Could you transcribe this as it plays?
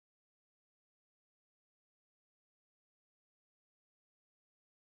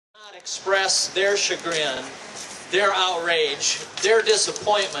not express their chagrin, their outrage, their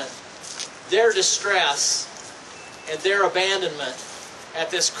disappointment, their distress, and their abandonment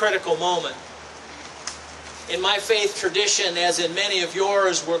at this critical moment. In my faith tradition, as in many of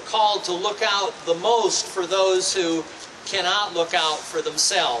yours, we're called to look out the most for those who cannot look out for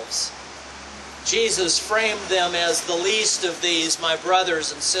themselves. Jesus framed them as the least of these, my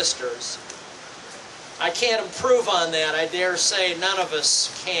brothers and sisters. I can't improve on that. I dare say none of us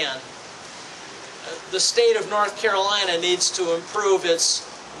can. The state of North Carolina needs to improve its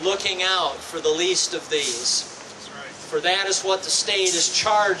looking out for the least of these. That's right. For that is what the state is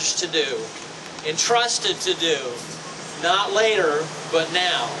charged to do, entrusted to do, not later, but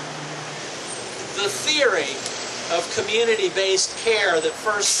now. The theory of community-based care that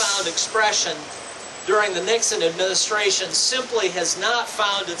first found expression during the Nixon administration simply has not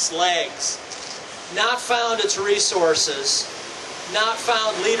found its legs, not found its resources, not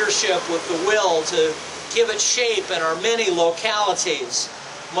found leadership with the will to give it shape in our many localities,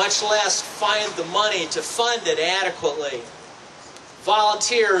 much less find the money to fund it adequately.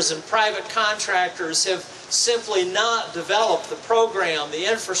 Volunteers and private contractors have simply not developed the program, the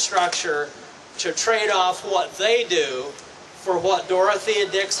infrastructure to trade off what they do for what Dorothea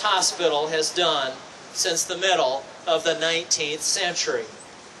Dix Hospital has done since the middle of the 19th century.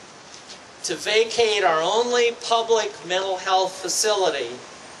 To vacate our only public mental health facility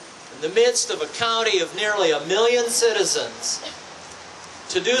in the midst of a county of nearly 1 million citizens,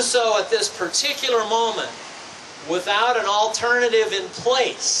 to do so at this particular moment without an alternative in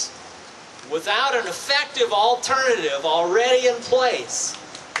place, without an effective alternative already in place,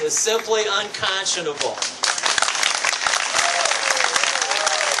 is simply unconscionable.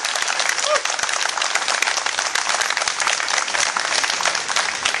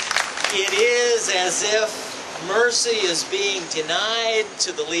 It is as if mercy is being denied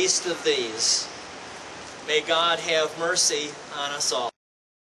to the least of these. May God have mercy on us all.